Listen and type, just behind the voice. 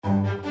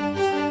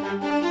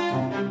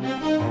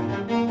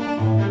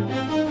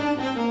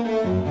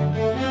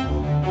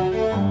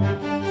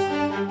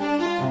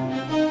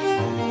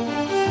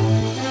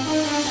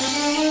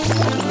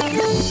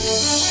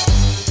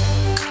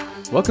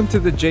Welcome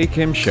to the J.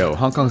 Kim Show,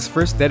 Hong Kong's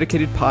first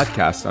dedicated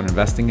podcast on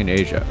investing in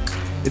Asia.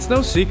 It's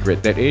no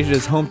secret that Asia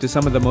is home to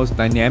some of the most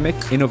dynamic,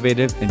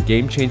 innovative, and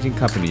game-changing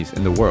companies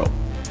in the world.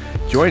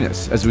 Join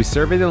us as we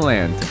survey the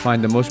land to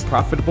find the most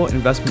profitable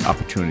investment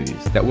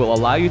opportunities that will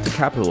allow you to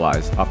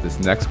capitalize off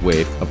this next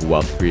wave of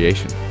wealth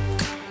creation.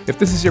 If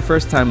this is your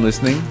first time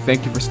listening,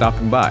 thank you for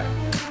stopping by.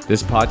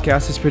 This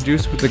podcast is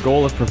produced with the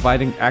goal of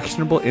providing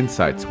actionable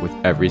insights with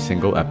every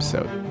single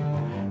episode.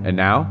 And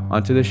now,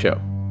 onto the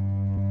show.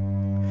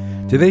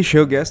 Today's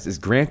show guest is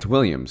Grant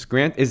Williams.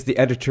 Grant is the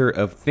editor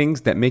of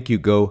Things That Make You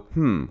Go,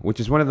 which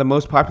is one of the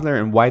most popular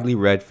and widely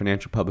read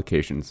financial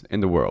publications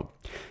in the world.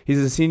 He's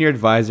a senior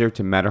advisor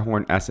to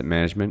Matterhorn Asset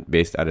Management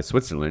based out of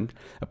Switzerland,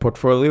 a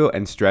portfolio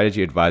and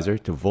strategy advisor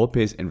to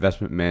Volpe's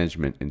Investment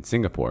Management in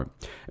Singapore,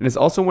 and is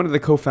also one of the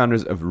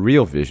co-founders of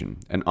Real Vision,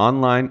 an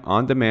online,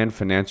 on-demand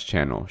finance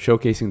channel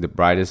showcasing the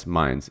brightest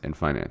minds in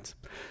finance.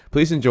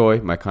 Please enjoy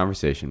my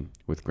conversation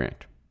with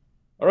Grant.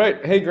 All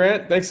right. Hey,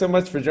 Grant, thanks so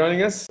much for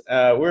joining us.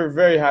 We're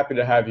very happy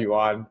to have you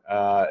on,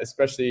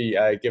 especially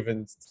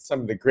given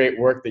some of the great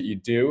work that you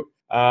do.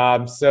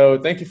 So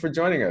thank you for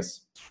joining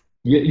us.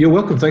 You're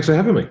welcome. Thanks for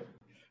having me.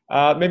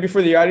 Maybe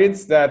for the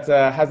audience that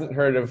hasn't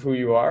heard of who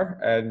you are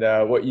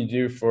and what you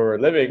do for a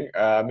living,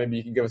 maybe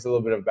you can give us a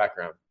little bit of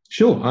background.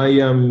 Sure.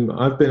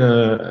 I've been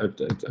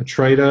a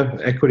trader,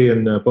 equity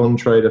and bond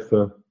trader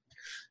for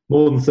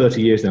more than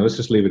 30 years now. Let's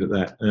just leave it at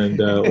that.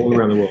 And all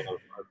around the world.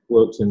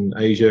 Worked in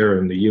Asia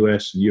and the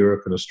US and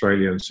Europe and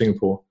Australia and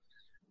Singapore.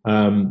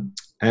 Right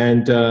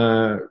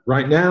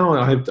now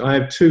I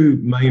have two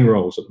main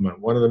roles at the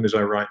moment. One of them is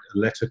I write a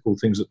letter called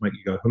Things That Make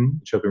You Go,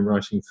 which I've been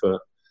writing for,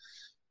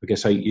 I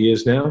guess, 8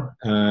 years now.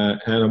 And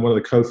I'm one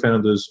of the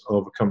co-founders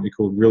of a company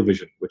called Real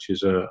Vision, which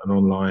is an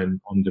online,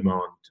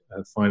 on-demand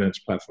finance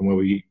platform where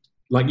we,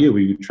 like you,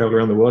 we travel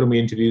around the world and we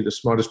interview the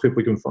smartest people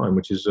we can find,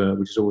 which is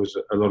always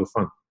a lot of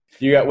fun.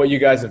 What you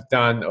guys have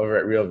done over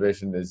at Real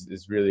Vision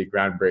is really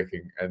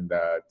groundbreaking and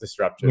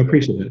disruptive. I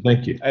appreciate it.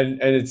 Thank you. And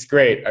it's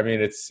great. I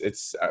mean,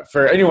 it's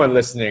for anyone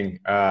listening,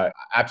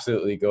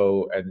 absolutely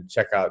go and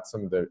check out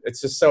some of the. It's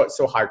just so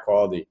high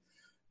quality,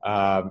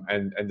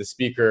 and the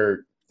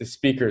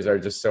speakers are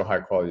just so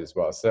high quality as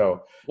well.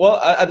 So, well,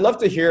 I'd love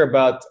to hear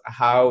about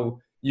how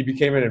you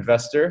became an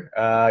investor.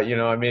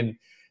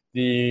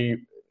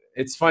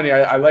 It's funny.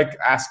 I like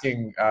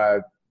asking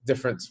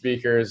different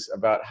speakers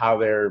about how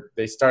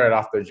they started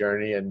off their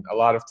journey, and a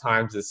lot of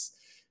times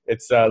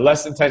it's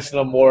less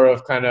intentional, more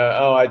of kind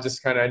of I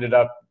just kind of ended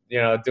up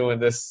doing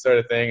this sort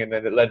of thing, and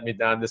then it led me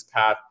down this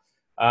path.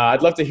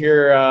 I'd love to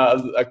hear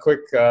a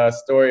quick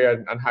story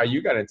on how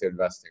you got into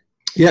investing.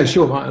 Yeah,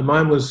 sure.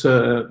 Mine was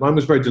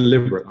very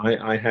deliberate.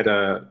 I had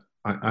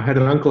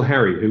an Uncle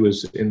Harry who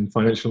was in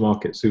financial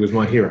markets, who was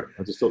my hero.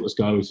 I just thought this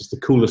guy was just the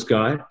coolest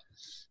guy.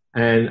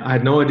 And I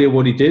had no idea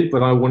what he did,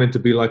 but I wanted to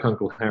be like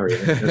Uncle Harry.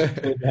 And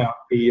it turned out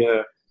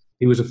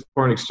he was a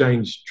foreign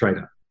exchange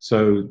trader.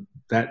 So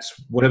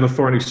that's whatever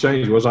foreign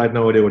exchange was. I had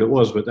no idea what it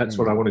was, but that's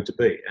what I wanted to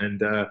be.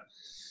 And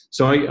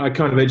so I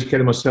kind of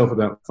educated myself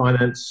about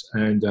finance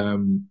and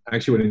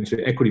actually went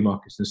into equity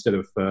markets instead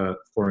of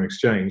foreign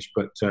exchange.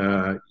 But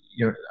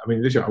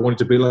literally, I wanted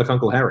to be like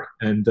Uncle Harry.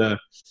 And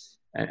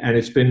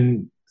it's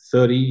been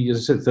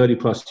 30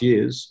 plus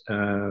years,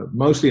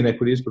 mostly in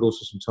equities, but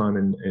also some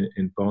time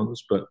in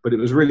bonds. But it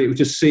was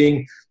just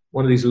seeing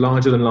one of these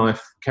larger than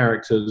life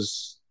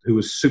characters who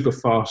was super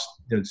fast,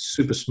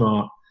 super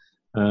smart,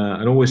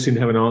 and always seemed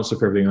to have an answer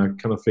for everything. I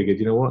kind of figured,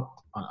 you know what,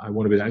 I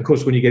want to be that. And of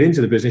course, when you get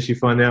into the business, you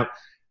find out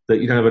that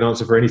you don't have an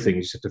answer for anything.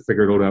 You just have to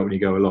figure it all out when you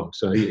go along.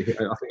 So I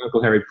think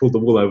Uncle Harry pulled the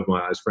wool over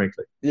my eyes,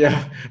 frankly.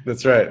 Yeah,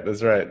 that's right.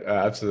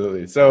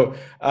 Absolutely. So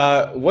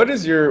what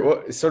is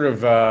your sort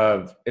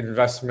of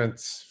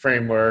investments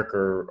framework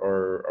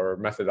or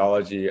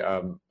methodology?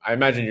 I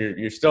imagine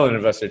you're still an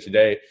investor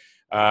today.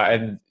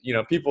 And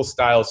people's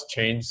styles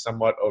change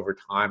somewhat over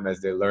time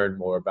as they learn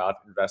more about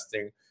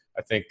investing.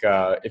 I think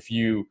if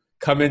you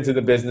come into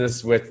the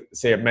business with,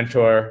 say, a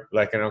mentor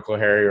like an Uncle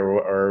Harry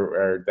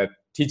or that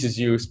teaches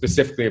you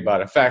specifically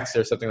about effects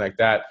or something like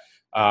that,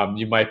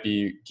 you might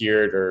be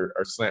geared or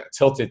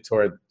tilted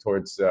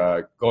towards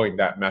going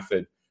that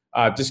method.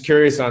 Just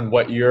curious on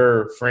what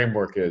your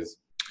framework is.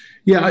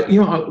 Yeah,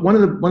 one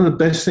of the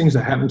best things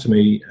that happened to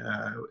me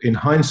in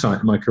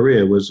hindsight in my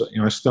career was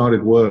I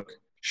started work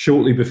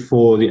shortly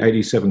before the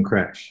 '87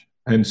 crash,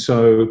 and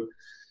so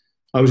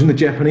I was in the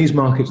Japanese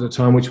markets at the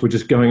time, which were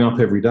just going up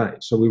every day.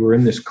 So we were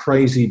in this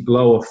crazy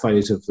blow-off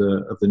phase of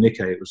the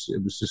Nikkei. It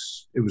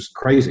was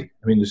crazy.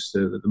 I mean,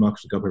 the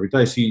markets would go up every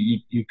day. So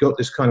you got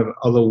this kind of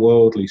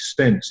otherworldly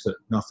sense that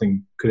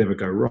nothing could ever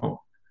go wrong.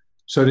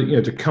 So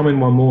to come in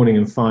one morning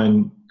and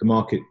find the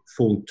market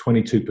fall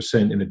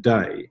 22% in a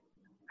day,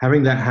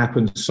 having that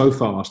happen so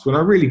fast when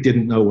I really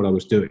didn't know what I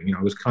was doing.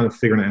 I was kind of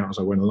figuring it out as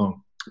I went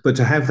along. But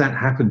to have that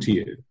happen to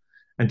you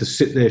and to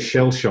sit there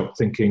shell-shocked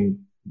thinking,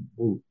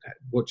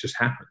 what just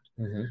happened,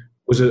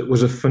 was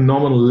a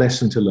phenomenal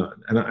lesson to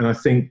learn. And I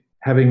think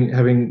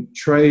having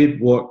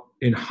traded what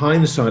in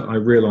hindsight I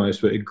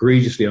realized were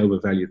egregiously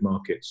overvalued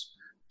markets,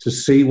 to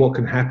see what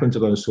can happen to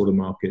those sort of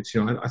markets.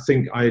 I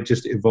think I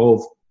just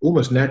evolved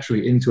almost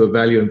naturally into a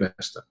value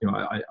investor.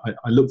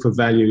 I look for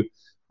value.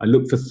 I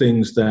look for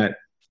things that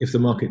if the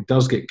market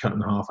does get cut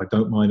in half, I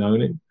don't mind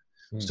owning.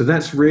 So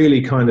that's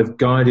really kind of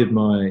guided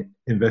my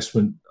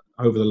investment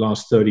over the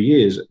last 30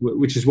 years,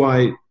 which is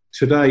why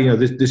today,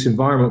 this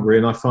environment we're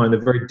in, I find a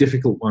very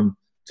difficult one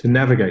to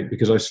navigate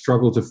because I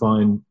struggle to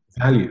find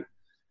value.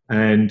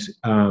 And,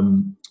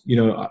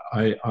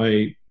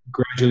 I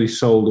gradually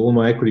sold all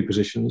my equity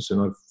positions, and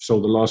I've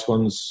sold the last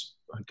ones,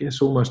 I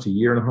guess, almost a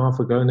year and a half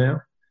ago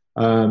now.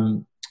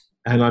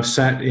 And I've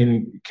sat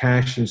in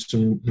cash and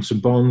some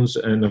bonds,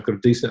 and I've got a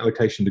decent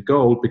allocation to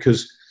gold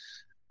because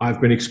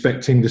I've been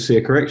expecting to see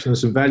a correction and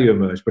some value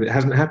emerge, but it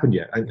hasn't happened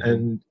yet.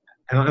 And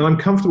I'm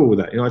comfortable with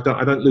that.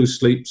 I don't lose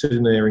sleep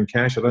sitting there in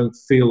cash. I don't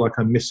feel like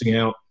I'm missing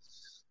out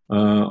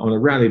on a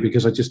rally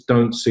because I just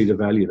don't see the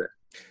value there.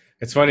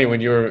 It's funny when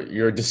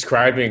you're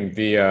describing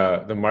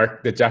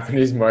the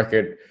Japanese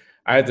market.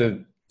 I had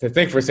to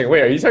think for a second.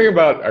 Wait, are you talking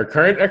about our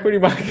current equity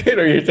market,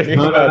 or are you talking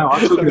about? No.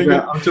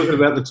 I'm talking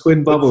about the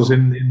twin bubbles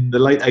in the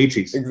late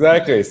 '80s.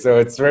 Exactly. So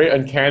it's very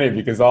uncanny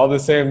because all the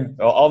same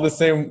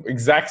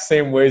exact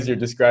same ways you're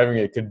describing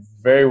it could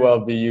very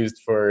well be used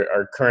for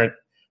our current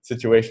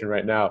situation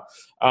right now.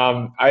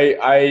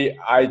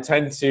 I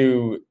tend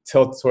to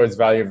tilt towards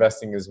value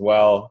investing as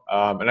well,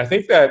 and I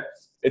think that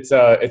it's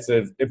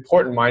an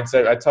important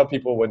mindset. I tell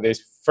people when they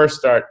first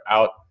start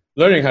out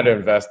learning how to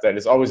invest that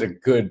it's always a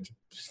good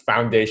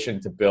foundation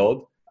to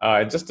build,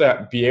 and just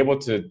to be able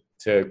to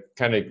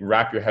kind of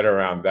wrap your head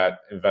around that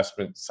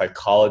investment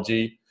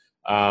psychology,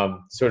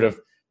 sort of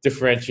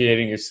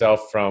differentiating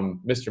yourself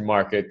from Mr.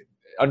 Market,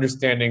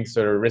 understanding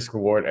sort of risk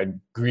reward and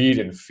greed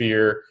and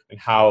fear, and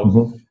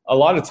how a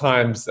lot of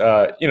times,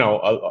 a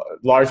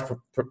large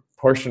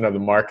proportion of the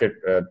market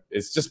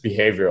is just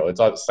behavioral. It's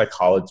all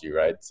psychology,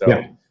 right? So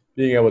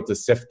being able to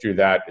sift through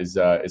that is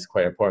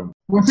quite important.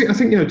 Well, I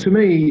think to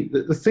me,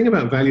 the thing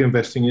about value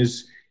investing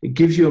is it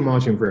gives you a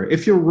margin of error.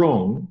 If you're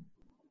wrong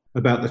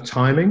about the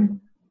timing,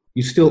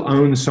 you still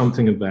own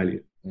something of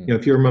value.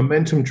 If you're a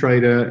momentum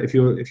trader, if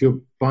you're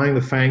buying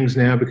the FANGs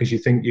now because you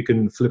think you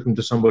can flip them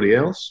to somebody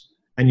else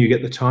and you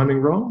get the timing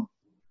wrong,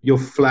 you're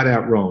flat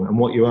out wrong. And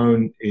what you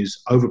own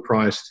is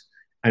overpriced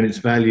and its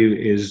value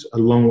is a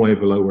long way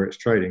below where it's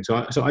trading.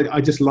 So I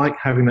just like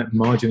having that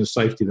margin of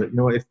safety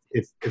that,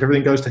 if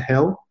everything goes to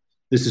hell,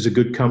 this is a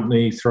good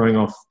company throwing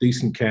off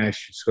decent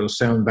cash. It's got a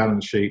sound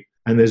balance sheet,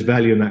 and there's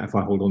value in that if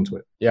I hold on to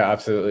it. Yeah,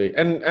 absolutely.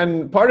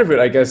 And part of it,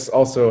 I guess,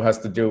 also has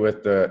to do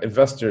with the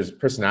investor's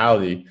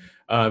personality.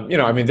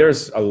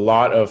 There's a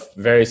lot of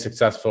very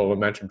successful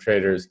momentum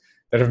traders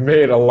that have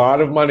made a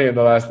lot of money in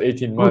the last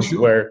 18 months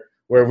where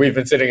we've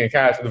been sitting in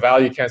cash. The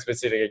value camp's been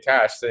sitting in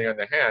cash, sitting on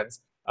their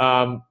hands.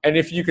 And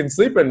if you can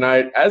sleep at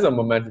night as a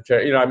momentum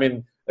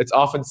trader, it's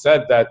often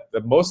said that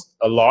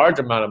a large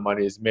amount of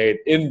money is made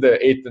in the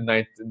 8th and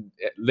 9th and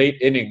late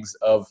innings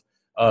of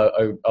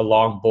a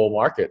long bull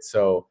market.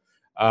 So,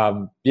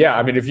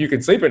 if you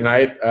can sleep at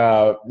night,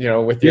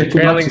 with your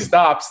trailing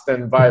stops,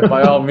 then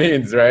by all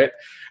means, right?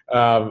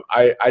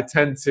 I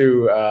tend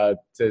to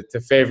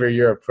favor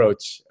your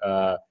approach.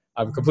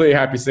 I'm completely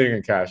happy sitting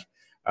in cash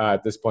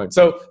at this point.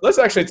 So let's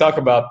actually talk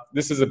about,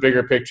 this is a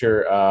bigger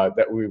picture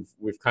that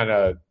we've kind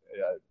of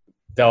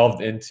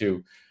delved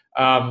into.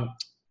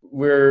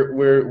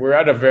 We're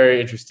at a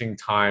very interesting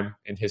time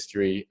in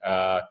history,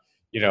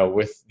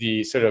 with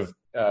the sort of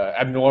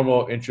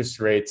abnormal interest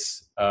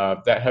rates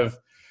that have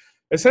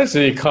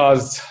essentially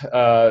caused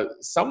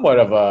somewhat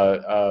of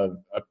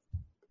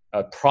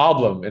a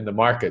problem in the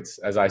markets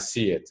as I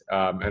see it,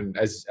 and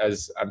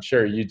as I'm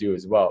sure you do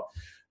as well.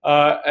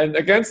 And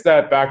against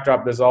that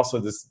backdrop, there's also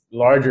this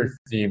larger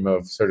theme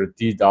of sort of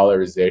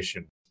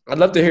de-dollarization. I'd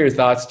love to hear your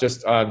thoughts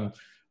just on,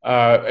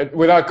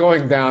 without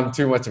going down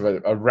too much of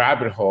a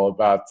rabbit hole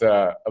about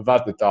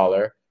the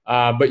dollar.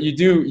 But you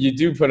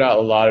do put out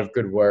a lot of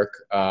good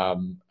work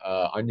on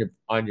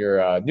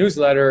your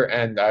newsletter,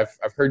 and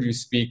I've heard you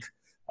speak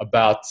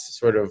about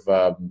sort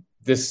of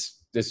this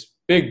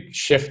big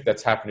shift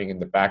that's happening in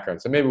the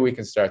background. So maybe we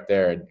can start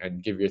there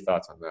and give your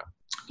thoughts on that.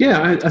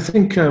 Yeah, I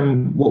think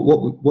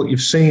what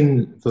you've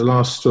seen for the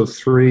last sort of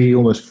 3,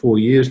 almost 4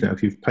 years now,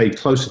 if you've paid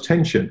close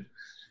attention,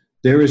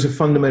 there is a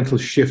fundamental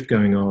shift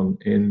going on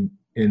in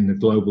the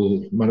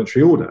global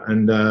monetary order.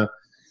 And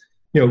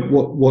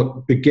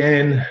what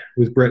began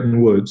with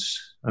Bretton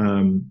Woods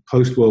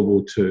post World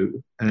War II,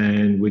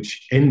 and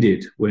which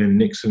ended when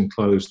Nixon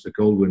closed the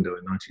gold window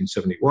in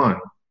 1971,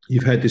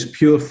 you've had this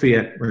pure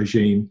fiat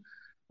regime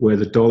where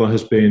the dollar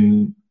has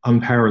been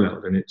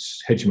unparalleled in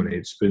its hegemony.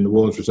 It's been the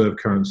world's reserve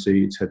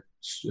currency. It's had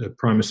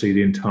primacy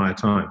the entire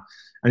time.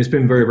 And it's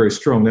been very, very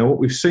strong. Now, what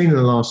we've seen in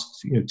the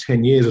last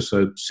 10 years or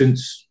so,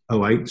 since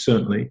 2008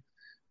 certainly,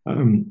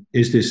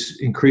 is this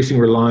increasing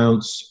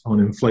reliance on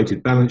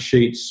inflated balance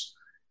sheets,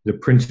 the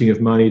printing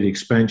of money, the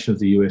expansion of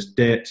the US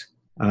debt.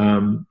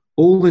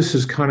 All this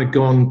has kind of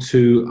gone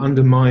to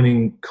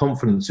undermining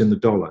confidence in the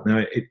dollar.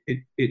 Now,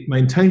 it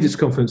maintains its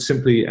confidence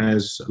simply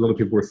as a lot of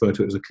people refer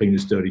to it as a clean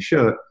as dirty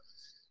shirt.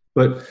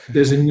 But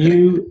there's a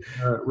new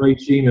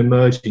regime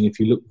emerging if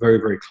you look very,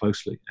 very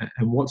closely.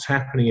 And what's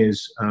happening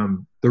is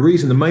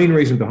the main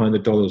reason behind the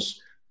dollar's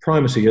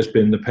primacy has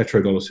been the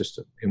petrodollar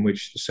system, in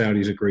which the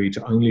Saudis agreed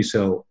to only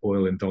sell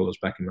oil in dollars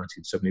back in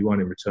 1971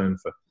 in return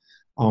for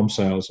arms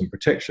sales and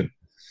protection.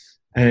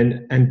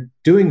 And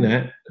doing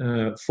that,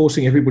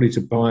 forcing everybody to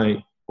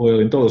buy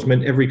oil in dollars,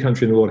 meant every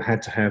country in the world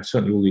had to have,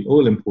 certainly all the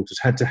oil importers,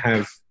 had to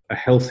have a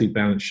healthy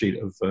balance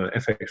sheet of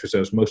FX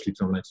reserves, mostly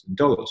denominated in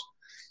dollars.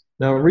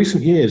 Now, in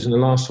recent years, in the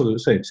last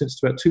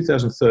since about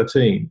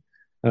 2013,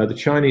 the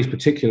Chinese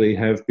particularly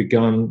have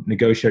begun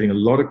negotiating a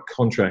lot of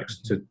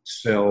contracts to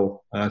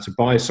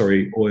buy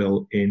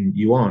oil in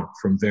yuan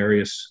from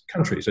various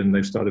countries. And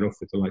they've started off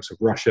with the likes of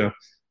Russia,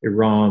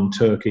 Iran,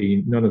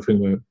 Turkey, none of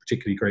whom are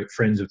particularly great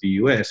friends of the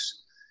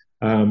US.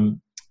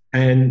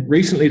 And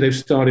recently they've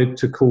started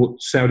to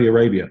court Saudi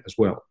Arabia as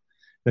well.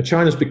 Now,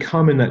 China's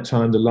become in that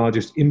time the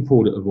largest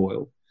importer of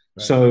oil.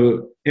 Right.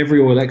 So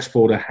every oil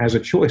exporter has a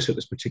choice at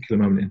this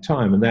particular moment in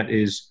time, and that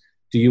is,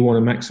 do you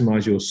want to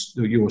maximize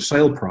your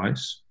sale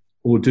price,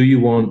 or do you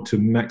want to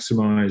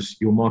maximize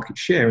your market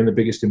share in the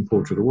biggest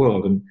importer of the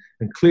world? And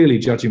clearly,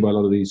 judging by a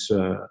lot of these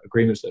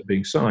agreements that are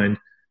being signed,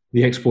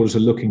 the exporters are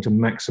looking to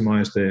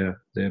maximize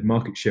their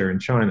market share in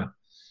China.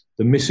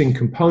 The missing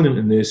component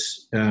in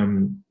this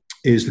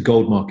is the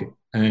gold market.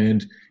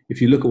 And if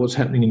you look at what's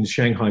happening in the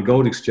Shanghai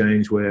Gold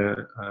Exchange,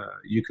 where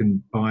you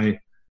can buy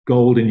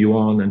gold in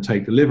yuan and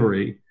take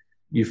delivery,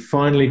 you've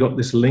finally got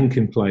this link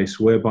in place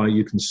whereby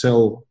you can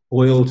sell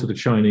oil to the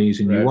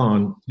Chinese in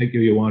yuan, take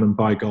your yuan and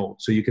buy gold.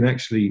 So you can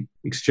actually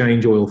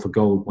exchange oil for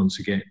gold once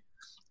again,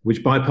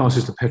 which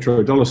bypasses the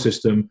petrodollar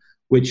system,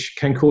 which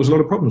can cause a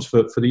lot of problems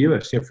for the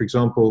US. For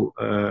example,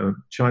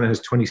 China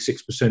has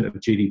 26% of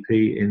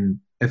GDP in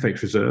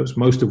FX reserves,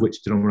 most of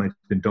which denominated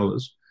in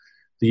dollars.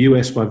 The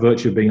US, by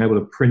virtue of being able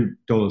to print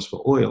dollars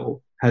for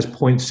oil, has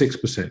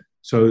 0.6%.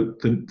 So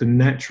the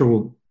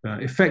natural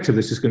effect of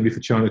this is going to be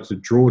for China to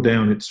draw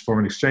down its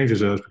foreign exchange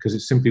reserves because it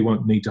simply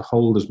won't need to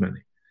hold as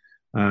many.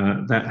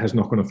 That has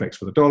knock-on effects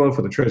for the dollar,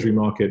 for the treasury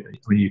market. I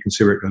mean, you can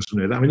see where it goes from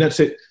there. I mean, that's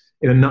it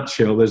in a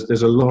nutshell.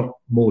 There's a lot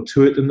more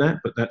to it than that,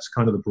 but that's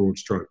kind of the broad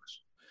strokes.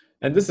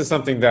 And this is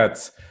something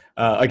that's,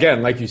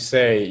 again, like you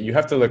say, you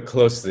have to look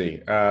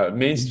closely.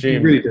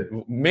 Mainstream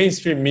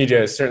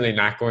media is certainly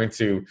not going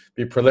to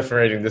be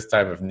proliferating this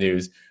type of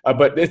news,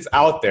 but it's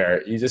out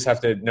there. You just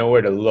have to know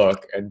where to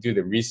look and do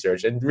the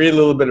research and read a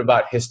little bit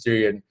about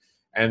history and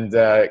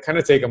kind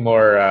of take a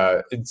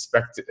more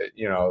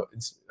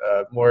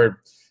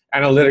more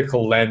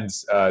analytical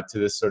lens to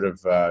this sort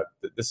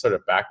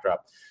of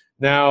backdrop.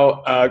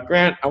 Now,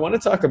 Grant, I want to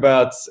talk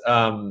about.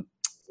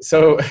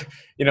 So,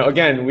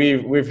 again,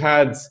 we've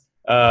had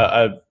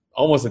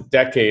almost a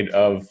decade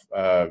of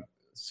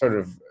sort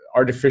of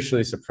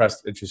artificially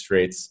suppressed interest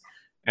rates,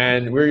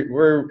 and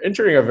we're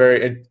entering a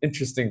very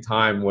interesting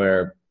time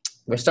where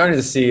we're starting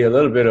to see a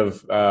little bit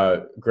of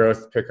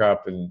growth pick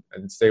up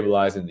and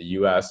stabilize in the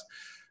U.S.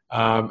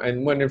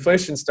 And when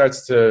inflation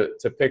starts to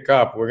pick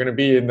up, we're going to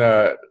be in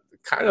the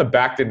kind of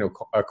backed into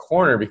a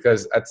corner,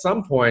 because at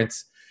some point,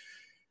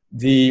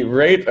 the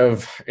rate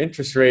of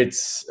interest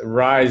rates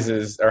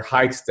rises or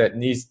hikes that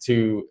needs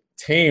to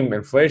tame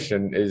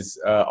inflation is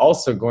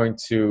also going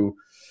to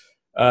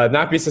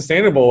not be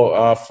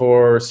sustainable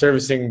for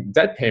servicing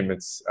debt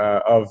payments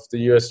of the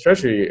U.S.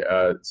 Treasury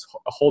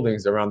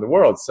holdings around the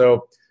world.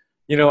 So,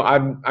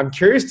 I'm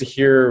curious to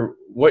hear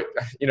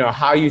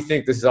how you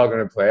think this is all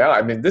going to play out.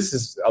 I mean, this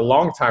is a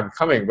long time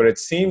coming, but it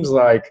seems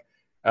like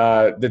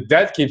the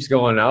debt keeps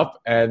going up,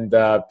 and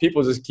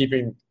people just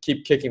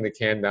keep kicking the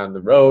can down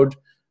the road.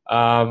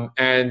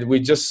 And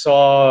we just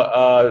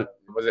saw,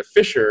 was it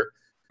Fisher,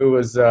 who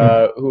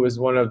was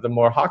one of the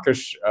more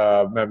hawkish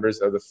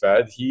members of the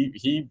Fed?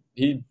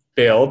 He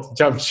bailed,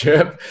 jumped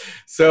ship.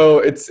 So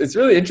it's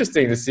really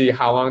interesting to see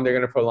how long they're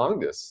going to prolong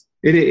this.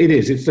 It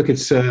is.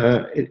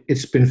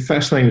 It's been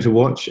fascinating to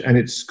watch, and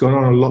it's gone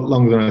on a lot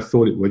longer than I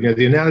thought it would.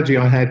 The analogy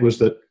I had was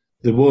that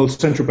the world's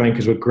central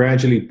bankers were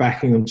gradually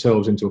backing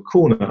themselves into a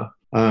corner.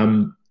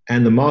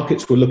 And the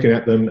markets were looking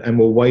at them and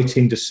were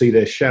waiting to see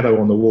their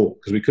shadow on the wall,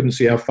 because we couldn't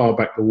see how far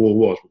back the wall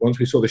was. But once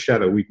we saw the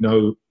shadow, we'd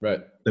know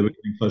they were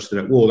getting close to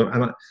that wall.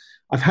 And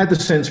I've had the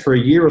sense for a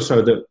year or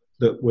so that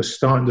we're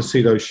starting to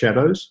see those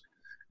shadows.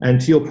 And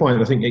to your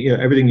point, I think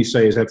everything you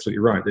say is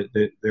absolutely right.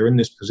 They're in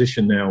this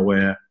position now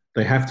where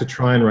they have to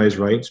try and raise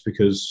rates,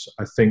 because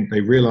I think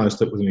they realize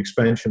that with an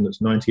expansion that's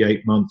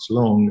 98 months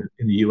long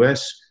in the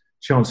US,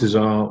 chances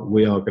are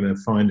we are going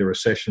to find a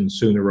recession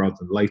sooner rather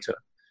than later.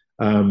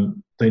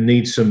 They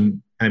need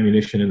some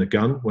ammunition in the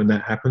gun when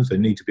that happens. They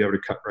need to be able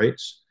to cut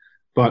rates.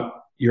 But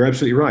you're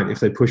absolutely right. If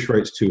they push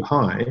rates too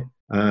high,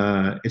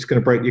 it's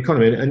going to break the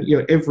economy. And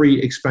every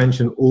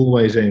expansion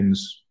always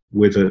ends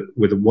with a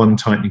one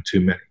tightening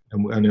too many,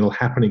 and it'll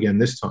happen again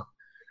this time.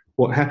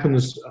 What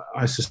happens,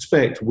 I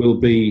suspect, will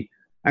be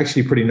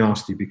actually pretty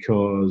nasty,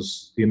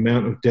 because the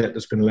amount of debt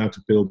that's been allowed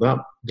to build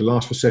up. The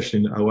last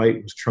recession in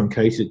 2008 was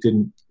truncated. It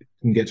didn't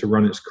get to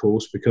run its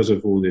course because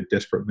of all the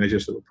desperate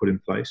measures that were put in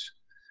place.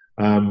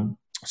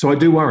 So I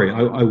do worry.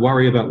 I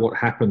worry about what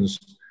happens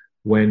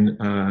when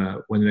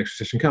the next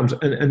recession comes.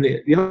 And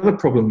the other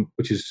problem,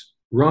 which is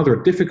rather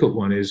a difficult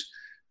one, is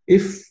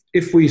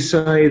if we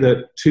say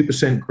that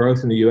 2%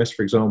 growth in the US,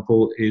 for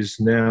example, is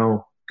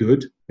now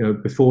good,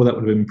 before that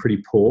would have been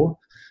pretty poor.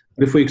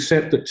 But if we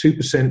accept that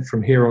 2%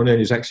 from here on in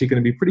is actually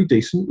going to be pretty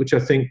decent, which I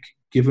think,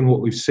 given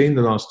what we've seen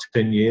the last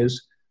 10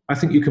 years, I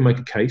think you can make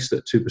a case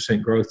that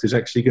 2% growth is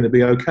actually going to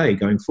be okay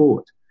going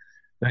forward.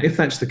 Now, if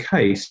that's the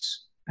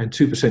case, and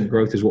 2%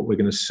 growth is what we're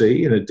going to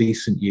see in a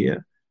decent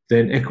year,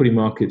 then equity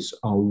markets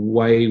are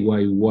way,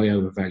 way, way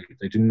overvalued.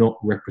 They do not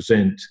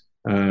represent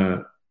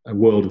a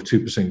world of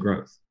 2%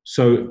 growth.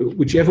 So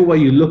whichever way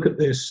you look at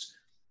this,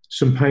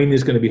 some pain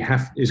is going to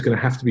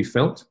have to be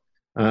felt.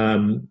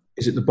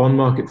 Is it the bond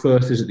market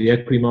first? Is it the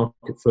equity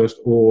market first?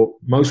 Or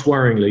most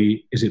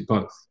worryingly, is it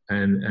both?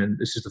 And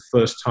this is the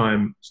first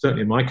time,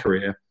 certainly in my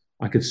career,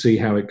 I could see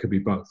how it could be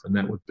both, and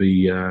that would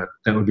be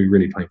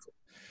really painful.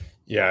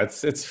 Yeah,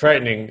 it's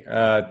frightening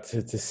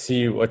to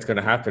see what's going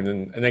to happen,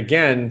 and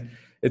again,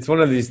 it's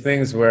one of these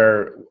things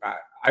where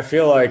I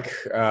feel like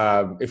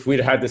if we'd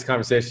had this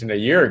conversation a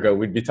year ago,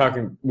 we'd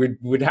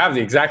have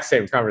the exact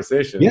same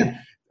conversation. Yeah.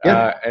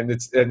 Yeah.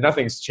 And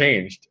nothing's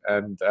changed,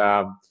 and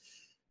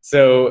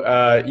so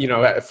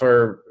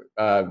for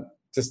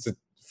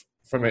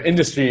from an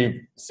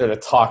industry sort of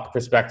talk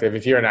perspective,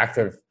 if you're an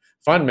active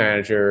fund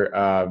manager,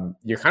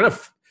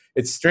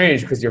 it's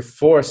strange because you're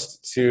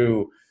forced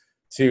to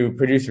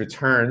produce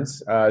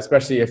returns,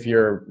 especially if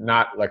you're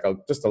not like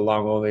just a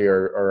long only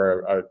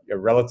or a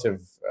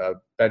relative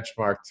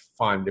benchmarked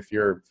fund. If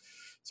you're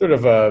sort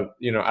of a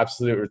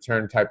absolute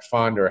return type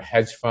fund or a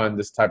hedge fund,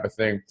 this type of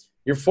thing,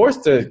 you're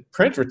forced to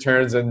print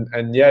returns,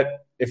 and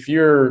yet if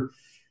you're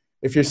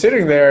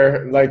sitting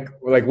there like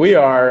we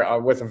are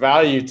with a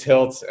value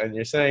tilt, and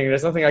you're saying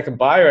there's nothing I can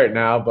buy right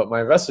now, but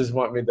my investors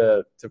want me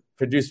to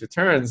produce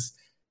returns,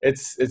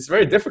 it's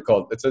very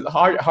difficult. It's a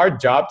hard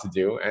job to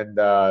do, and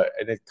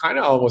it kind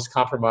of almost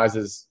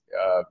compromises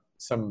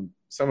some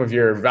of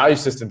your value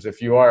systems if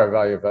you are a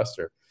value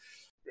investor.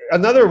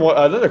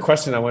 Another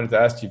question I wanted to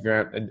ask you,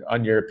 Grant, and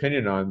on your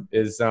opinion on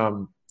is,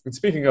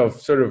 speaking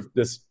of sort of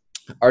this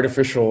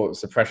artificial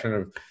suppression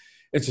of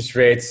interest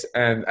rates,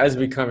 and as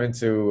we come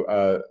into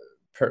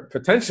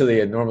potentially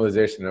a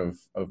normalization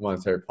of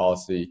monetary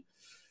policy,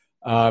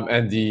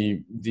 and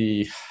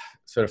the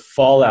sort of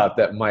fallout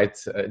that might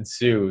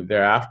ensue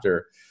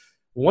thereafter.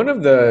 One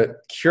of the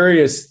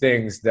curious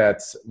things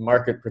that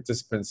market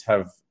participants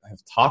have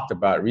talked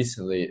about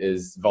recently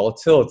is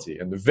volatility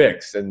and the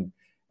VIX,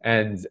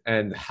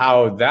 and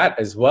how that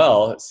as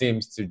well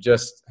seems to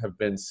just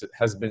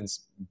has been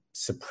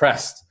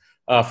suppressed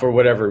for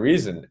whatever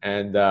reason.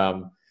 And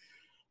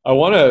I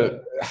want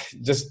to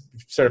just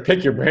sort of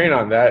pick your brain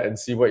on that and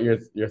see what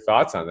your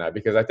thoughts on that,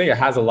 because I think it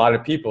has a lot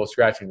of people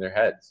scratching their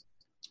heads.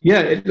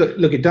 Yeah,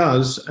 look, it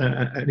does,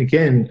 and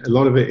again, a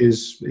lot of it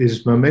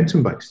is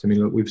momentum based. I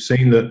mean, look, we've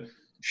seen that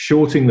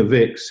shorting the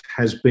VIX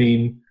has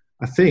been,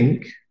 I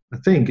think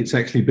it's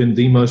actually been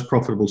the most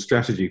profitable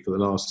strategy for the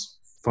last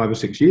 5 or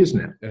 6 years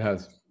now. It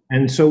has.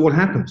 And so what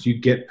happens? You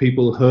get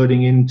people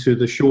herding into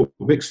the short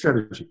VIX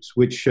strategies,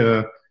 which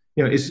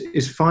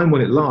is fine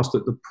when it lasts.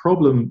 But the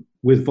problem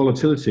with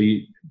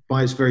volatility,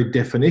 by its very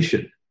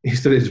definition,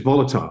 is that it's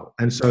volatile,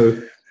 and so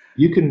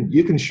you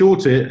can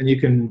short it and you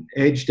can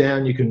edge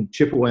down, you can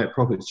chip away at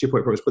profits,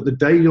 but the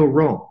day you're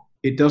wrong,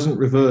 it doesn't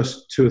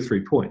reverse 2 or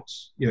 3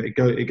 points.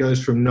 It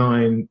goes from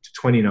 9 to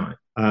 29,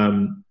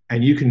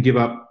 and you can give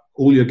up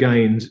all your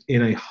gains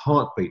in a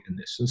heartbeat in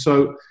this. And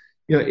so,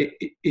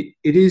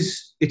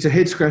 it's a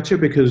head scratcher,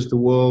 because the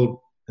world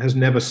has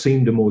never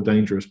seemed a more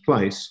dangerous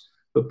place.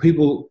 But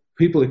people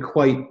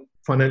equate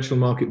financial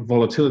market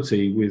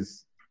volatility with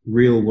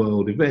real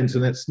world events,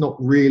 and that's not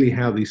really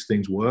how these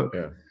things work.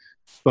 Yeah.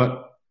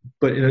 But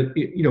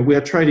we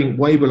are trading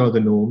way below the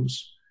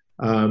norms,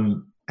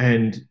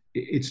 and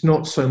it's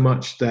not so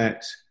much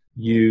that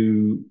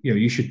you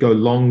should go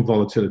long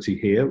volatility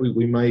here.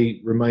 We may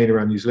remain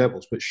around these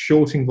levels, but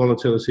shorting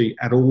volatility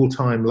at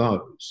all-time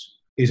lows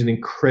is an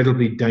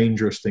incredibly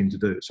dangerous thing to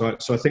do. So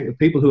I think the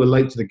people who are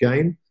late to the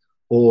game,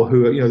 or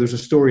who are, there's a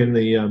story in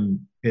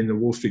the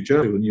Wall Street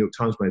Journal, the New York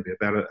Times maybe,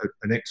 about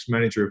an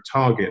ex-manager of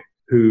Target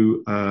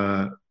who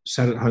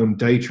sat at home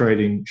day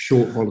trading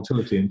short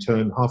volatility and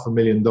turned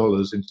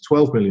 $500,000 into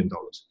 $12 million,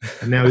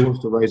 and now he wants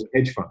to raise a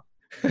hedge fund.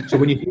 So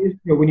when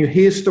you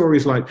hear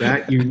stories like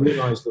that, you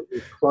realize that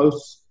we're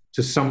close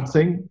to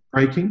something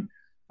breaking.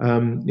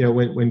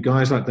 When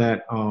guys like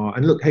that are,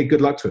 and look, hey, good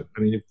luck to it.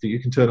 I mean, if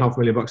you can turn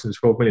 $500,000 into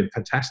 12 million,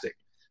 fantastic.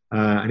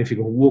 And if you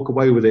can walk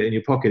away with it in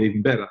your pocket,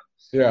 even better.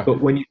 Yeah.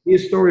 But when you hear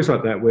stories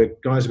like that, where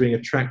guys are being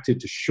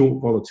attracted to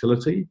short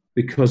volatility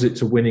because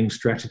it's a winning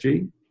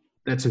strategy,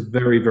 that's a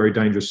very, very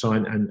dangerous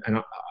sign. And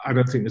I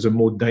don't think there's a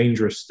more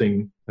dangerous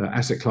thing,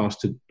 asset class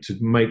to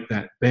make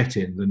that bet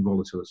in than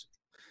volatility.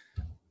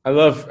 I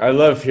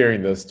love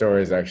hearing those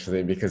stories,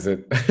 actually, because they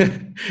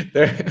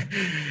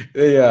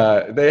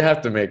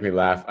have to make me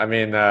laugh. I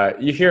mean,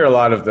 you hear a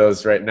lot of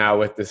those right now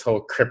with this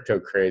whole crypto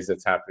craze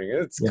that's happening.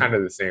 It's kind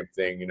of the same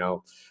thing,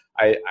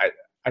 I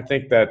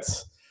think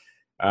that's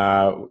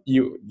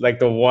you like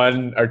the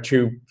one or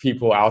two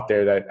people out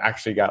there that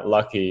actually got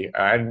lucky,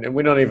 and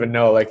we don't even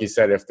know, like you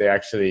said, if they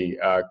actually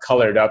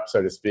colored up,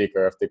 so to speak,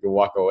 or if they could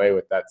walk away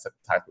with that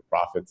type of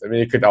profits. I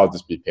mean, it could all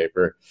just be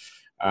paper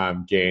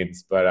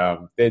gains,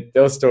 but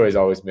those stories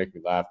always make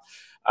me laugh.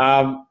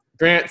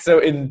 Grant, so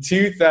in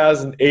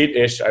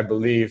 2008-ish, I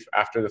believe,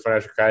 after the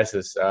financial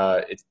crisis,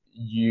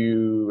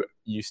 you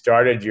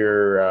started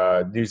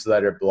your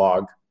newsletter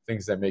blog,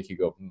 Things That Make You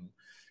Go,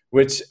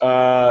 which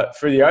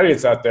for the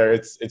audience out there,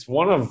 it's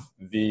one of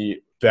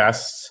the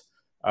best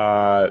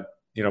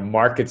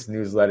markets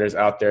newsletters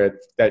out there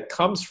that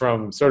comes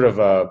from sort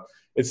of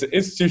it's an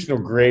institutional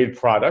grade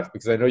product,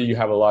 because I know you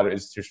have a lot of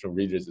institutional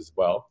readers as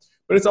well.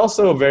 But it's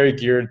also very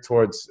geared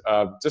towards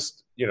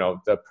just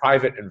the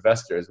private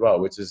investor as well,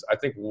 which is, I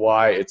think,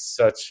 why it's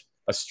such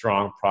a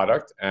strong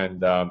product,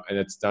 and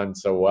it's done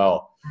so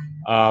well.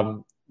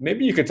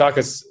 Maybe you could talk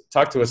to us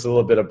a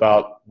little bit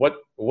about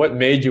what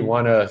made you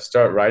want to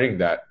start writing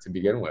that to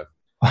begin with.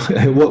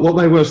 What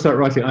made me want to start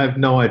writing? I have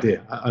no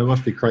idea. I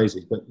must be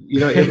crazy, but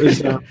it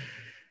was.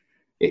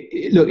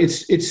 Look,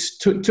 it's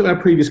to our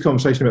previous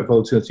conversation about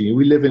volatility.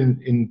 We live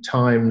in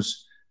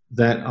times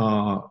that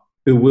are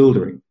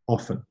bewildering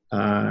often.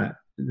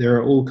 There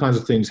are all kinds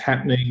of things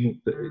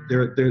happening.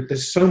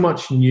 There's so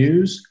much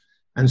news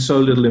and so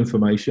little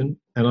information,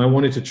 and I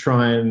wanted to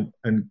try and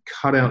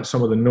cut out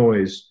some of the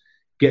noise,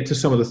 get to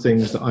some of the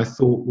things that I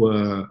thought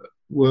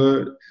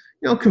were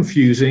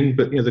confusing,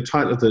 but the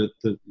title of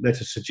the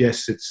letter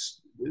suggests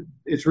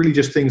it's really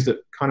just things that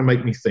kind of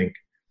make me think.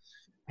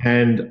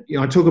 And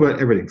I talk about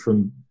everything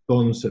from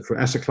bonds, for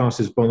asset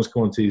classes, bonds,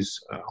 quantities.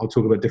 I'll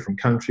talk about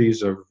different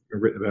countries. I've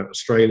written about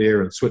Australia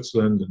and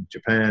Switzerland and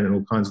Japan and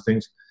all kinds of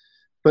things.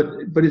 But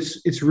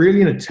it's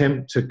really an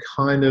attempt to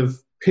kind of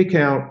pick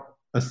out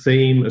a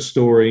theme, a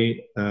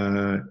story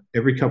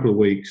every couple of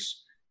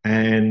weeks,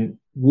 and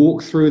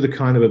walk through the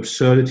kind of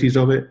absurdities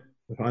of it.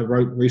 I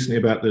wrote recently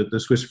about the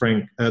Swiss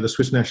franc, the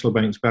Swiss National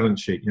Bank's balance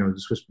sheet. The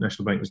Swiss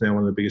National Bank is now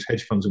one of the biggest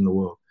hedge funds in the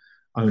world,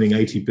 owning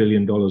 $80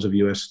 billion of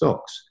US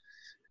stocks.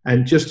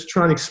 And just to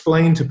try and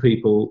explain to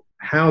people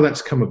how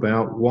that's come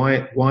about,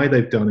 why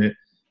they've done it,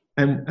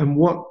 and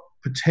what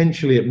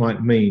potentially it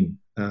might mean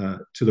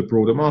to the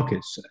broader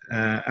markets.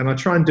 And I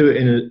try and do it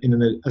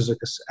in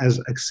as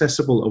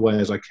accessible a way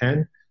as I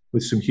can,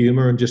 with some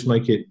humor, and just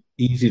make it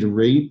easy to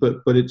read.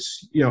 But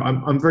it's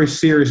I'm very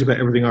serious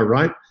about everything I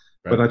write, right.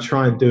 But I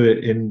try and do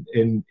it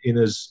in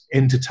as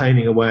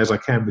entertaining a way as I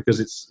can, because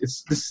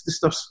this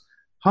stuff's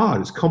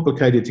hard. It's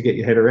complicated to get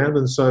your head around,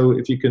 and so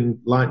if you can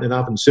lighten it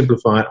up and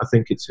simplify it, I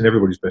think it's in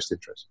everybody's best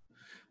interest.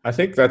 I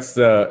think that's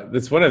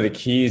one of the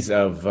keys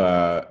of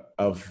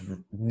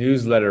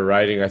newsletter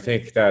writing. I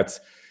think that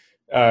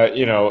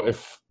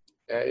if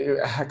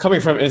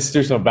coming from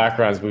institutional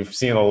backgrounds, we've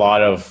seen a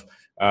lot of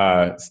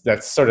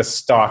that sort of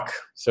stock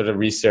sort of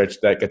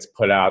research that gets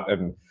put out,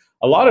 and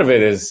a lot of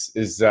it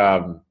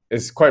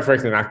is quite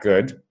frankly not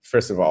good.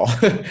 First of all,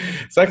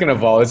 second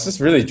of all, it's just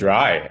really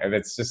dry, and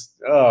it's just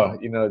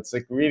it's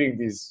like reading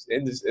these.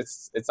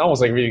 It's almost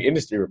like reading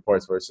industry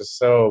reports where it's just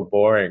so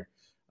boring,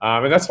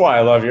 and that's why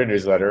I love your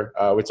newsletter,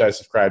 which I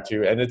subscribe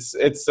to. And it's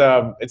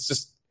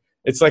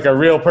like a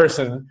real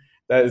person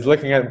that is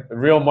looking at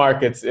real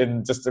markets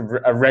in just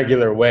a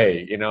regular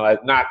way.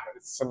 Not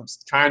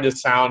trying to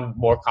sound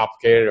more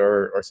complicated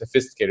or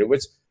sophisticated,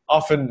 which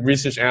often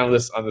research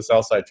analysts on the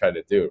sell side try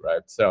to do,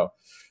 right? So,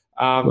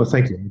 well,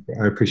 thank you.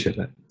 I appreciate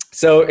that.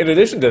 So in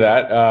addition to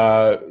that,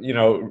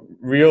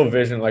 Real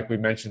Vision, like we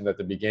mentioned at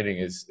the beginning,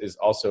 is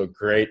also a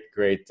great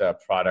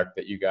product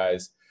that you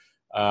guys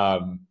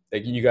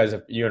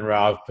you and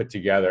Ralph put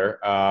together.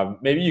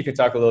 Maybe you could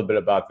talk a little bit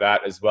about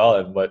that as well,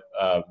 and what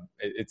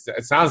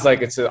it sounds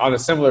like it's on a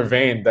similar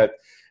vein that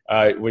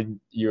when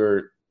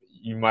you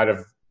might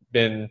have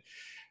been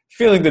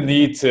feeling the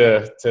need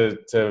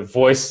to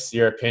voice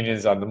your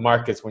opinions on the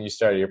markets when you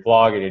started your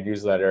blog and your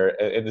newsletter.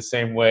 In the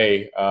same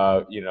way,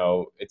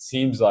 it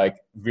seems like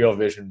Real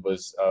Vision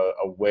was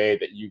a way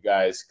that you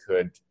guys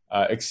could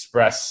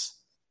express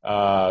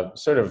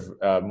sort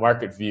of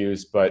market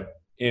views, but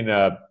in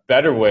a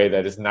better way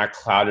that is not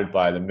clouded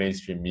by the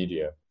mainstream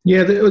media.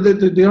 Yeah,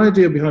 the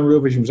idea behind Real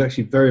Vision was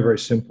actually very, very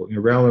simple.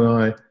 Raoul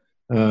and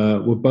I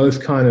were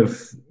both kind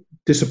of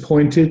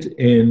disappointed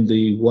in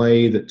the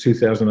way that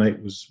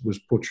 2008 was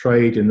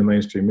portrayed in the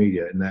mainstream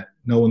media, in that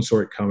no one saw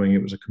it coming.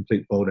 It was a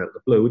complete bolt out of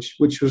the blue,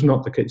 which was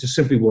not the case. It just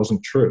simply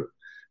wasn't true.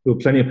 There were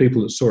plenty of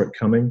people that saw it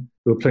coming.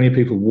 There were plenty of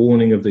people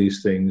warning of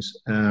these things.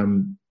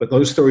 But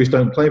those stories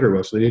don't play very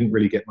well, so they didn't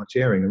really get much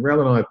airing. And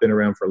Raoul and I have been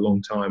around for a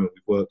long time, and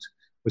we've worked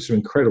with some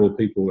incredible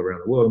people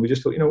around the world. And we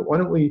just thought, why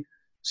don't we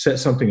set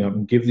something up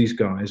and give these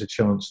guys a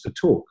chance to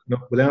talk,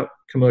 not without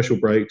commercial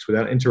breaks,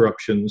 without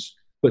interruptions,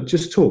 but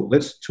just talk.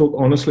 Let's talk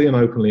honestly and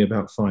openly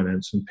about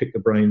finance and pick the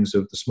brains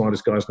of the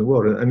smartest guys in the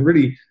world. And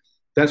really,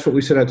 that's what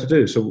we set out to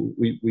do. So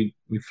we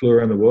flew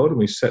around the world, and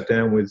we sat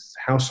down with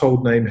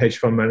household name hedge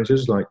fund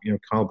managers like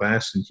Carl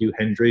Bass and Hugh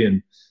Hendry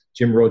and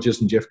Jim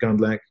Rogers and Jeff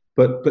Gundlach,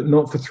 but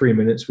not for 3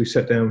 minutes. We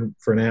sat down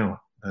for an hour,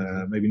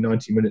 maybe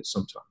 90 minutes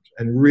sometimes,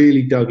 and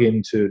really dug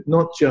into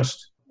not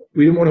just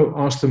we didn't want to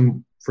ask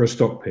them for a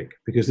stock pick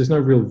because there's no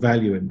real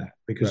value in that.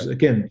 Because Right.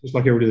 again, just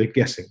like everybody, they're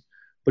guessing.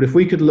 But if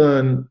we could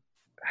learn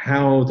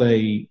how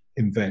they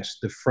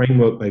invest, the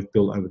framework they've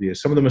built over the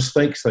years, some of the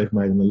mistakes they've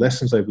made, and the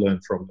lessons they've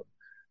learned from them,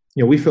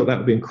 we felt that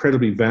would be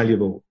incredibly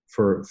valuable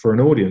for an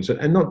audience,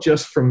 and not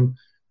just from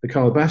the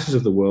Calabasas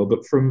of the world,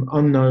 but from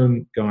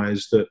unknown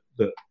guys that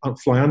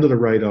fly under the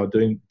radar,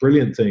 doing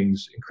brilliant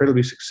things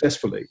incredibly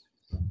successfully,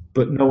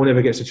 but no one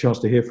ever gets a chance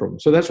to hear from them.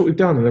 So that's what we've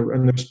done,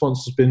 and the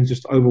response has been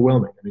just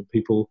overwhelming. I mean,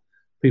 people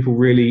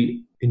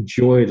really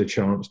enjoy the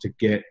chance to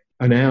get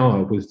an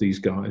hour with these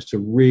guys to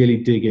really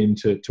dig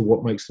into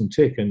what makes them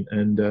tick, and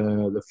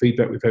the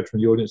feedback we've had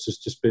from the audience has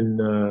just been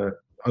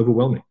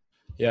overwhelming.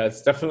 Yeah,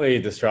 it's definitely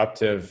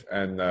disruptive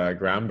and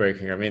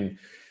groundbreaking. I mean,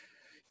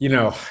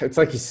 it's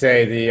like you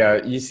say,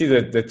 you see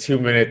the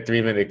 2-minute,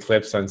 3-minute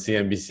clips on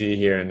CNBC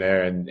here and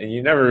there, and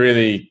you never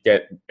really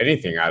get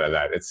anything out of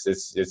that.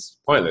 It's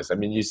pointless. I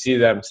mean, you see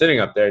them sitting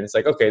up there, and it's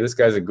like, okay, this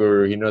guy's a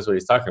guru. He knows what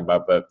he's talking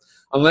about. But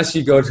unless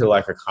you go to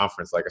like a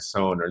conference, like a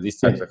SON or these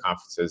types of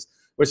conferences,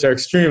 which are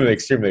extremely,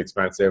 extremely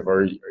expensive,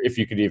 or if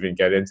you could even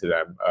get into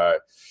them. I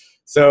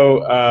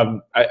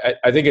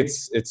think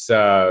it's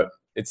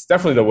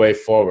definitely the way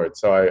forward.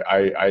 So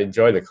I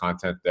enjoy the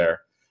content there.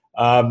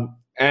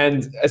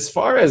 And as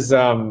far as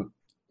the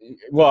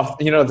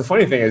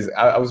funny thing is,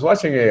 I was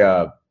watching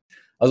a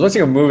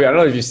movie. I don't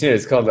know if you've seen it.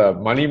 It's called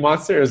Money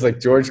Monster. It was like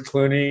George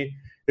Clooney.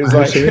 It was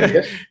like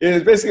it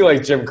was basically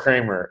like Jim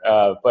Cramer,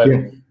 but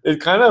it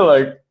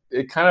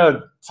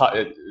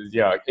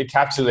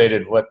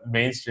encapsulated what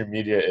mainstream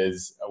media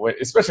is,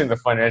 especially in the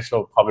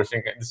financial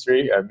publishing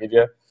industry,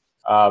 media,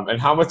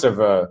 and how much of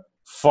a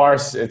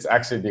farce it's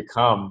actually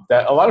become.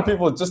 That a lot of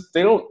people just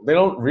they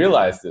don't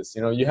realize this.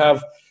 You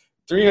have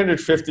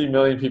 350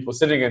 million people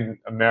sitting in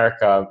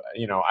America.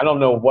 I don't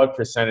know what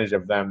percentage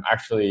of them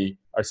actually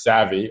are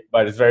savvy,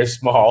 but it's very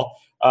small.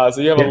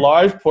 So you have a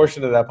large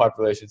portion of that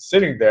population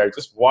sitting there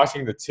just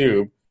watching the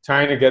tube,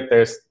 trying to get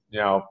their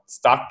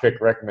stock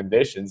pick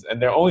recommendations,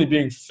 and they're only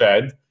being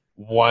fed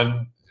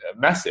one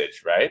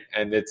message, right?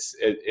 And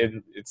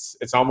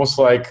it's almost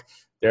like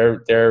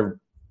they're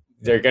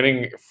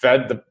getting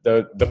fed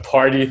the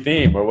party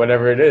theme or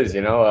whatever it is,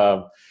 and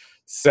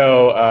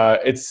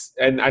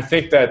I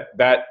think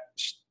that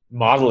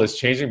model is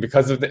changing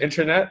because of the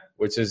internet,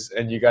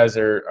 and you guys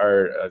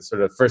are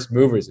sort of first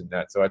movers in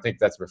that. So I think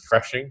that's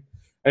refreshing,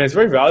 and it's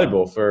very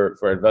valuable for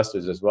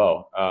investors as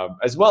well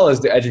as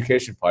the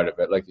education part of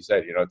it. Like you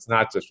said, it's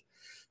not just,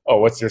 oh,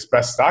 what's your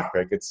best stock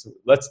pick? It's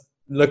let's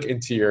look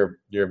into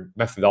your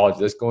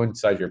methodology. Let's go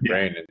inside your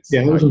brain. And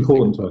it was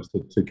important to us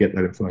to get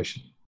that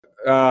information.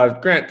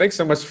 Grant, thanks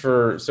so much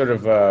for sort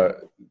of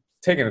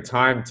taking the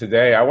time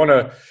today.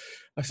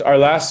 Our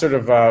last sort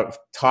of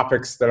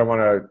topics that I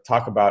want to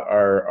talk about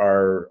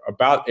are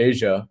about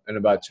Asia and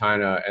about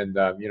China. And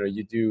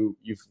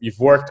you've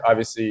worked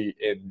obviously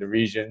in the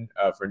region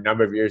for a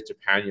number of years.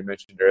 Japan, you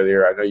mentioned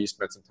earlier. I know you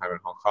spent some time in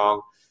Hong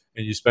Kong,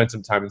 and you spent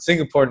some time in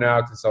Singapore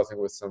now, consulting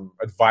with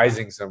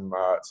advising some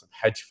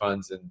hedge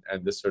funds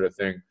and this sort of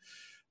thing.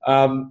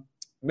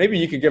 Maybe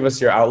you could give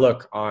us your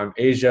outlook on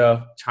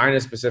Asia, China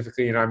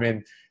specifically.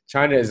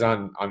 China is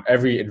on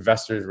every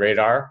investor's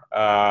radar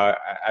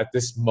at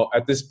this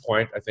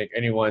point. I think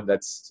anyone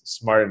that's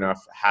smart enough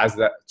has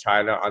that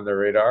China on their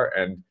radar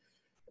and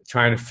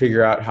trying to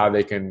figure out how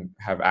they can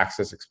have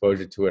access,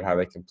 exposure to it, how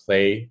they can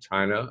play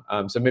China.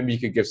 So maybe you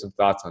could give some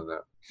thoughts on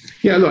that.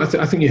 Yeah, look,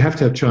 I think you have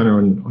to have China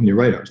on your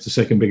radar. It's the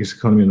second biggest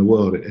economy in the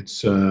world.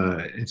 It's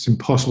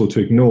impossible to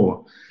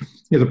ignore.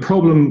 The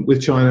problem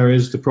with China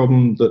is the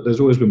problem that there's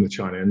always been with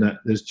China, and that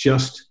there's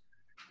just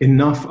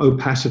enough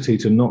opacity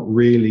to not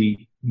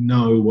really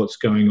know what's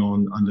going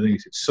on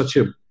underneath. It's such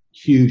a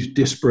huge,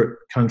 disparate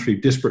country,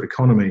 disparate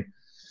economy.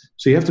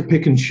 So you have to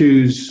pick and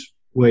choose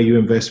where you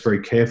invest very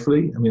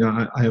carefully.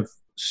 I have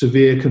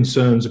severe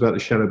concerns about the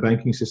shadow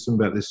banking system,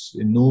 about this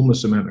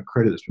enormous amount of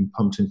credit that's been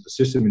pumped into the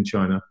system in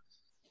China.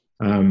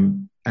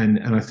 And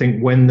I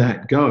think when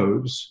that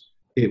goes,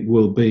 it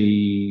will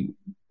be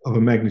of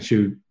a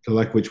magnitude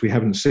like which we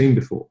haven't seen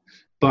before.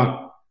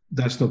 But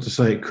that's not to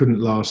say it couldn't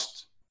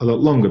last a lot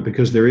longer,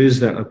 because there is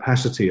that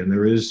opacity and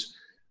there is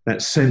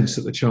that sense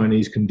that the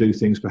Chinese can do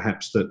things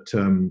perhaps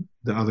that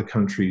other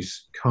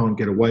countries can't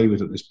get away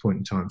with at this point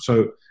in time.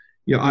 So,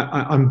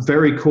 I'm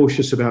very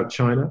cautious about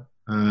China,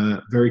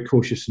 very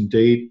cautious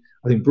indeed.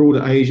 I think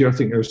broader Asia, I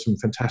think there are some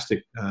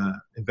fantastic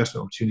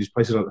investment opportunities.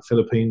 Places like the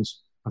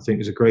Philippines, I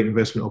think, is a great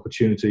investment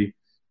opportunity.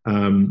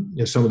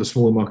 Some of the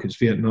smaller markets,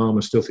 Vietnam,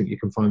 I still think you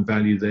can find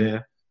value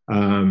there.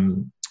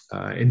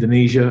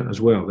 Indonesia as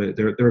well.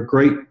 There are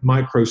great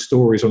micro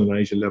stories on an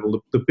Asia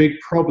level. The big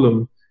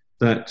problem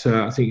that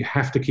I think you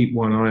have to keep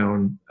one eye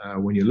on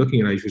when you're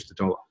looking at Asia is the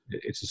dollar.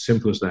 It's as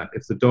simple as that.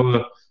 If the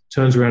dollar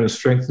turns around and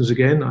strengthens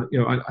again,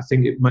 I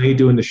think it may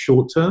do in the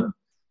short term.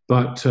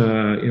 But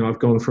I've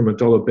gone from a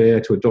dollar bear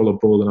to a dollar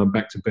bull, and I'm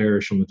back to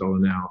bearish on the dollar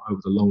now over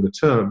the longer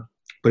term.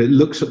 But it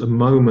looks at the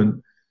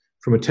moment,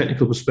 from a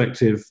technical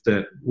perspective,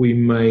 that we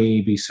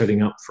may be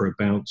setting up for a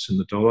bounce in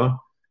the dollar.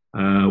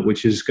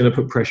 which is going to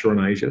put pressure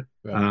on Asia.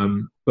 Yeah.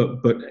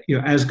 But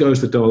as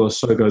goes the dollar,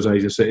 so goes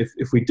Asia. So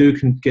if we do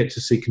get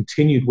to see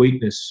continued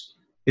weakness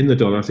in the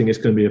dollar, I think it's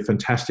going to be a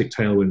fantastic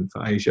tailwind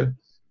for Asia.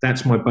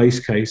 That's my base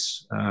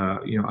case,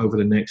 over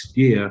the next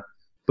year.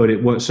 But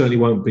it certainly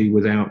won't be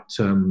without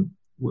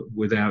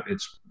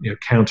its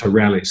counter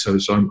rally. So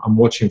I'm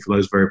watching for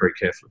those very, very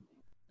carefully.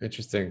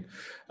 Interesting.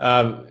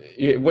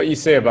 What you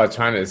say about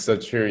China is so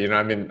true.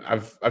 I mean,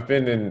 I've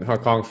been in Hong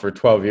Kong for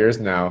 12 years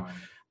now,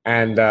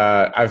 and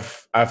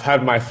I've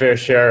had my fair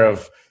share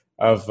of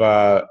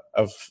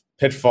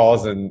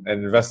pitfalls and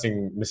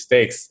investing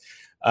mistakes.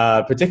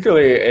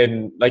 Particularly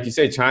in, like you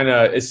say,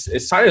 China is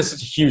such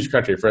a huge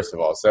country, first of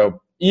all.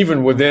 So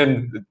even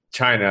within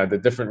China, the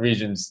different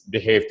regions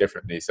behave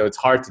differently. So it's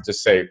hard to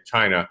just say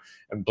China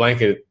and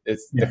blanket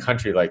the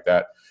country like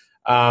that.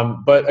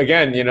 But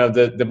again,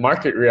 the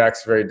market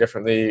reacts very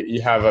differently.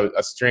 You have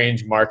a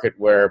strange market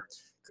where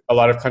a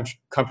lot of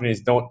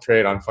companies don't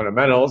trade on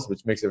fundamentals,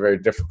 which makes it very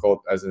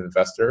difficult as an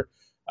investor.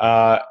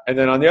 And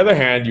then on the other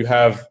hand, you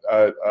have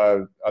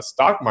a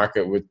stock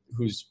market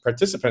whose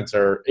participants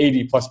are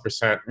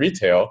 80+%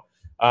 retail.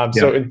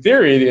 So in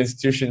theory, the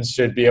institutions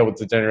should be able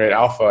to generate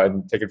alpha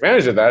and take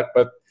advantage of that,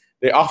 but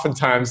they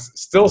oftentimes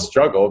still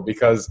struggle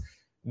because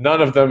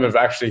none of them have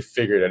actually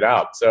figured it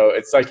out. So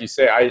it's like you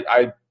say,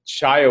 I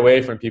shy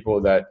away from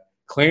people that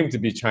claim to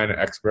be China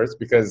experts,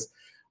 because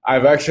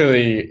I've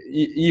actually,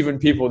 even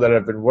people that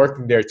have been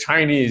working there,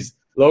 Chinese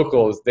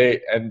locals,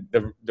 and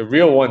the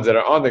real ones that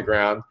are on the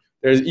ground,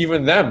 there's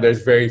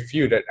very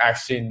few that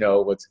actually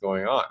know what's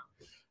going on.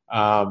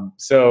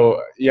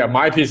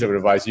 My piece of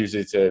advice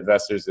usually to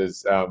investors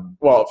is,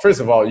 first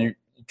of all, you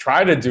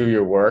try to do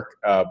your work,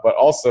 but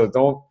also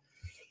don't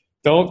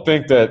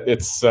think that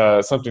it's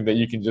something that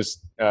you can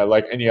just,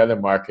 like any other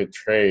market,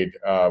 trade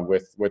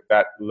with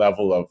that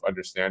level of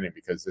understanding,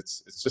 because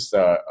it's just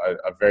a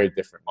very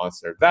different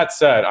monster. That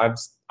said,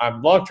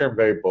 I'm long-term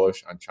very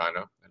bullish on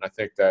China, and I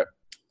think that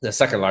the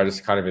second largest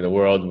economy in the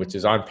world, which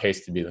is on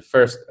pace to be the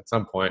first at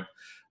some point.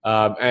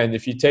 And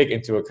if you take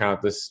into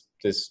account this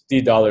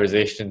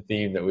de-dollarization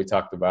theme that we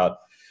talked about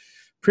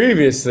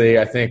previously,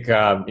 I think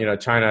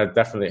China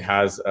definitely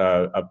has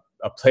a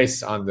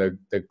place on the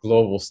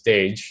global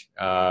stage,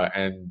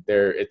 and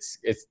they're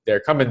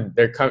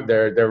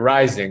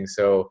rising.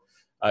 So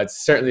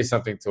it's certainly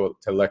something to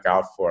look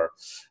out for.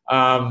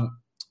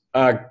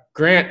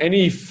 Grant,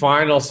 any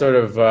final sort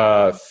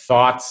of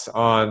thoughts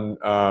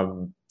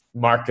on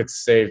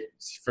markets, say,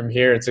 from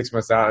here and 6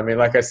 months out? I mean,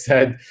 like I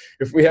said,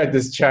 if we had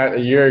this chat a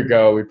year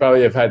ago, we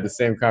probably have had the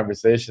same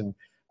conversation.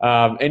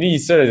 Any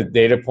sort of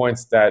data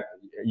points that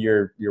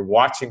you're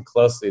watching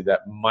closely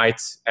that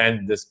might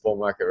end this bull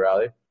market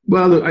rally?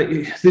 Well, look,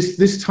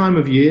 this time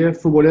of year,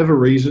 for whatever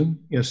reason,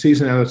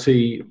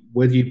 seasonality,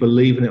 whether you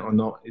believe in it or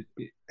not,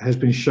 it has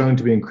been shown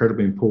to be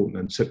incredibly important.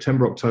 And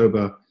September,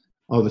 October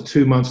are the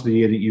 2 months of the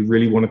year that you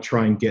really want to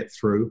try and get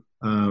through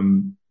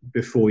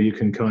before you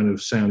can kind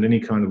of sound any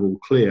kind of all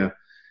clear.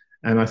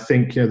 And I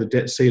think the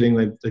debt ceiling,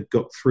 they've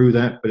got through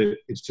that, but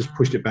it's just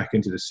pushed it back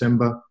into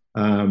December.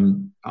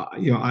 I'm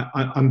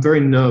very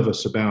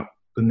nervous about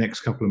the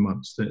next couple of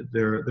months.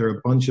 There are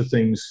a bunch of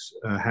things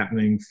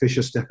happening.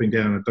 Fisher stepping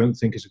down, I don't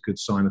think is a good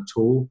sign at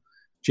all.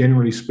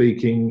 Generally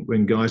speaking,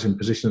 when guys in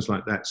positions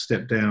like that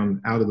step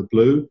down out of the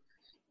blue,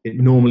 it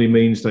normally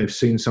means they've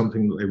seen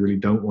something that they really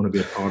don't want to be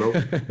a part of.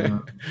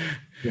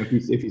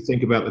 If you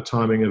think about the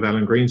timing of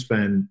Alan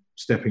Greenspan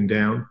stepping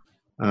down,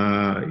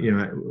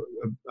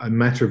 a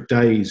matter of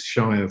days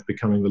shy of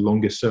becoming the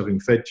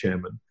longest-serving Fed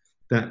chairman,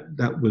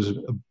 that was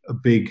a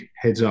big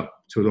heads up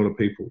to a lot of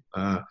people.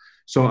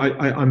 So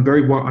I'm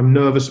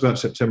nervous about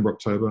September,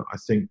 October. I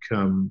think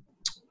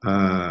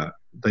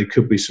they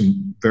could be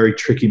some very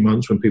tricky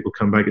months when people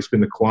come back. It's been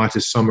the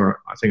quietest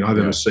summer I think I've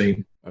ever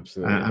seen.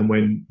 Absolutely. And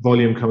when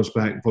volume comes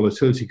back,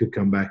 volatility could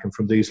come back. And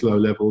from these low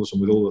levels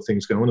and with all the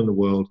things going on in the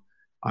world,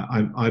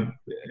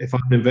 if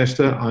I'm an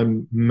investor,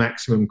 I'm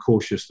maximum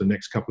cautious the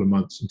next couple of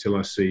months until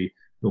I see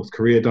North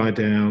Korea die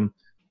down,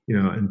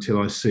 until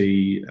I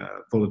see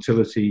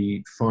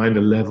volatility find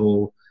a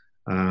level,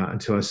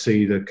 until I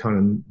see the kind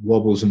of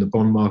wobbles in the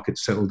bond market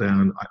settle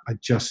down. I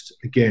just,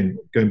 again,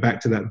 going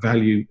back to that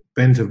value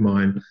bent of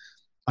mine,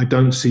 I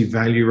don't see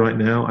value right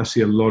now. I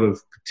see a lot of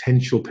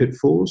potential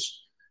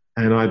pitfalls,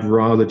 and I'd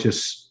rather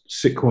just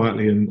sit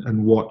quietly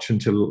and watch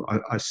until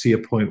I see a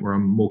point where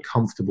I'm more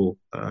comfortable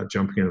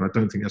jumping in. And I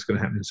don't think that's going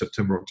to happen in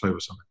September, October,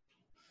 something.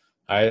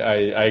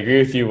 I agree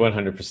with you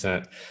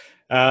 100%.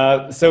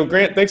 So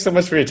Grant, thanks so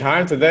much for your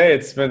time today.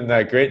 It's been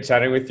great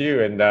chatting with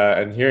you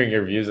and hearing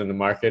your views on the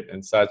market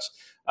and such.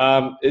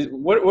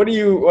 What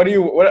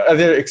are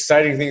there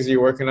exciting things that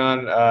you're working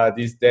on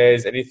these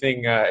days?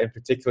 Anything in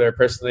particular,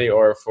 personally,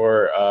 or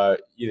for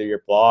either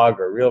your blog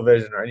or Real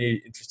Vision, or any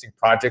interesting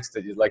projects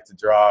that you'd like to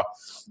draw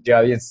the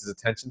audience's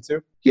attention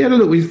to? Yeah,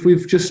 look,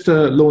 we've just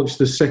launched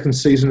the second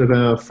season of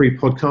our free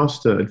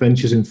podcast,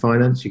 Adventures in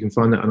Finance. You can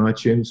find that on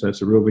iTunes. So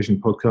it's a Real Vision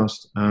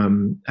podcast.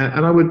 And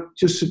I would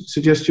just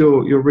suggest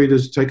your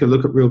readers take a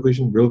look at Real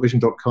Vision,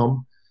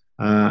 realvision.com.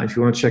 If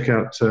you want to check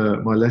out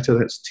my letter,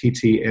 that's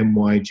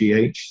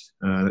TTMYGH.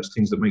 That's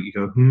things that make you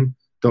go,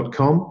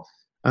 .com.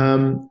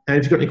 And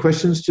if you've got any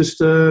questions, just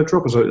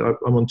drop us.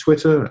 I'm on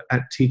Twitter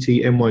at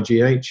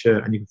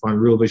TTMYGH, and you can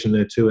find Real Vision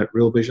there too, at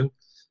Real Vision.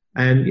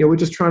 And we're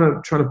just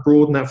trying to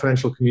broaden that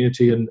financial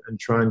community and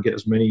try and get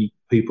as many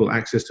people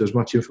access to as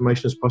much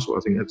information as possible. I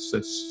think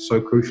that's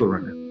so crucial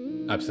right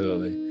now.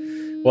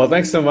 Absolutely. Well,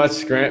 thanks so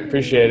much, Grant.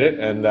 Appreciate it.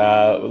 And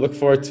we look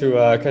forward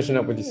to catching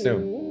up with you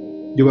soon.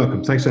 You're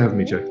welcome. Thanks for having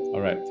me, Joe.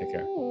 All right. Take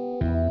care.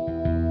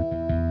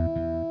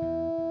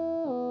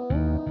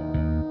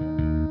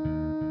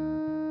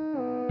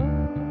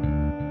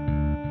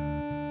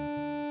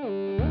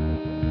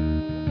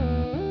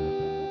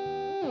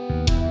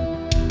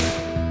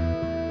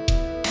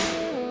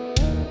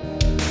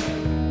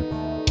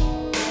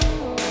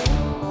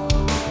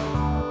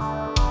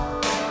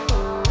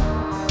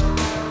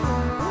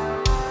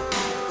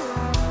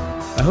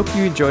 I hope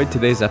you enjoyed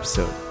today's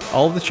episode.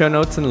 All of the show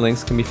notes and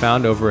links can be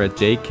found over at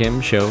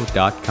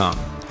jkimshow.com.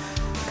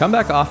 Come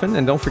back often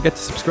and don't forget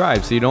to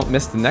subscribe so you don't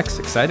miss the next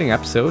exciting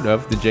episode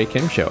of The J.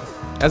 Kim Show.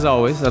 As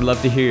always, I'd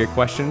love to hear your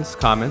questions,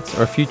 comments,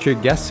 or future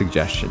guest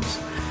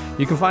suggestions.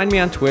 You can find me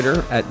on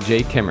Twitter at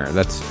jkimmer.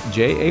 That's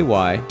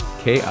JAYKIMMER.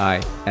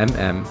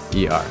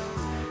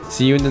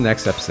 See you in the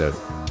next episode.